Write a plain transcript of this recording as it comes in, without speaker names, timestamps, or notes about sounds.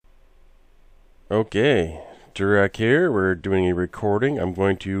Okay, Durak here. We're doing a recording. I'm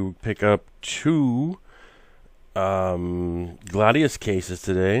going to pick up two Gladius cases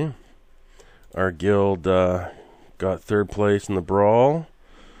today. Our guild got third place in the brawl,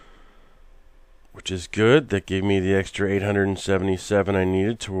 which is good. That gave me the extra 877 I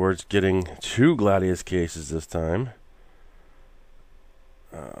needed towards getting two Gladius cases this time.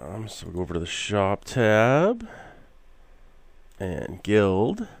 So we'll go over to the shop tab and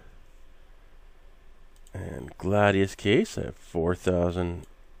guild. And Gladius case, I have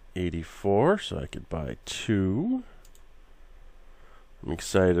 4,084, so I could buy two. I'm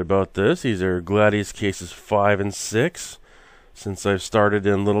excited about this. These are Gladius cases 5 and 6 since I've started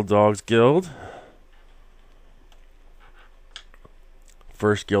in Little Dogs Guild.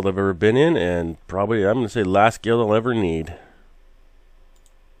 First guild I've ever been in, and probably, I'm going to say, last guild I'll ever need.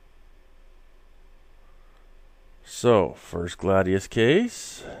 So, first Gladius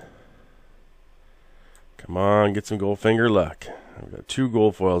case. Come on, get some Goldfinger luck. I've got 2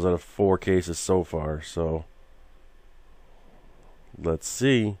 gold foils out of 4 cases so far, so let's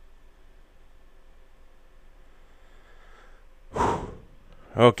see. Whew.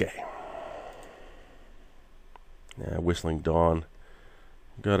 Okay. Yeah, Whistling Dawn.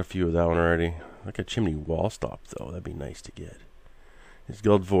 Got a few of that one already. Like a chimney wall stop, though. That'd be nice to get. His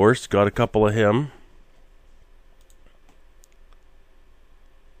Guild Force. Got a couple of him.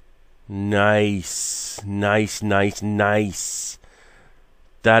 Nice. Nice, nice, nice.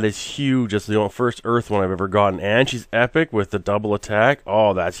 That is huge. That's the first Earth one I've ever gotten. And she's epic with the double attack.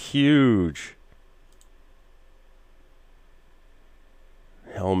 Oh, that's huge.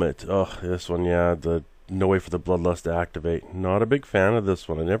 Helmet. Oh, this one, yeah. The no way for the Bloodlust to activate. Not a big fan of this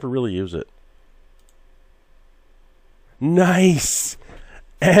one. I never really use it. Nice.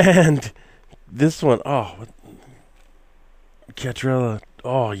 And this one. Oh, Catrella.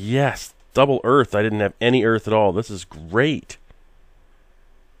 Oh, yes. Double Earth. I didn't have any Earth at all. This is great.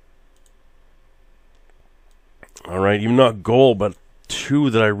 Alright, even not gold, but 2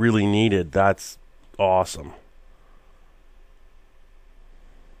 that I really needed. That's awesome.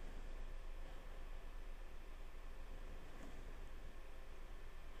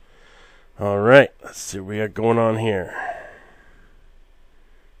 Alright, let's see what we got going on here.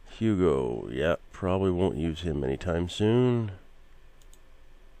 Hugo. Yep, probably won't use him anytime soon.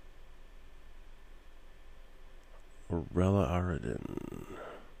 Orella Aradin.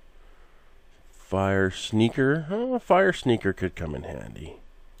 Fire Sneaker. Oh, Fire Sneaker could come in handy.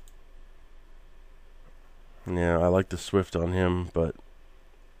 Yeah, I like the Swift on him, but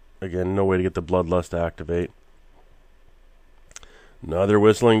again, no way to get the Bloodlust to activate. Another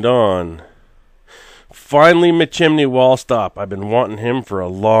Whistling Dawn. Finally, McChimney Wall Stop. I've been wanting him for a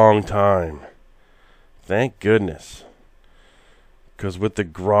long time. Thank goodness. Because with the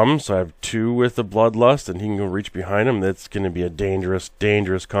Grums, I have 2 with the Bloodlust, and he can go reach behind him. That's going to be a dangerous,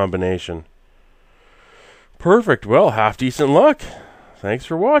 dangerous combination. Perfect. Well, half decent luck. Thanks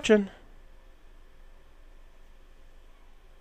for watching.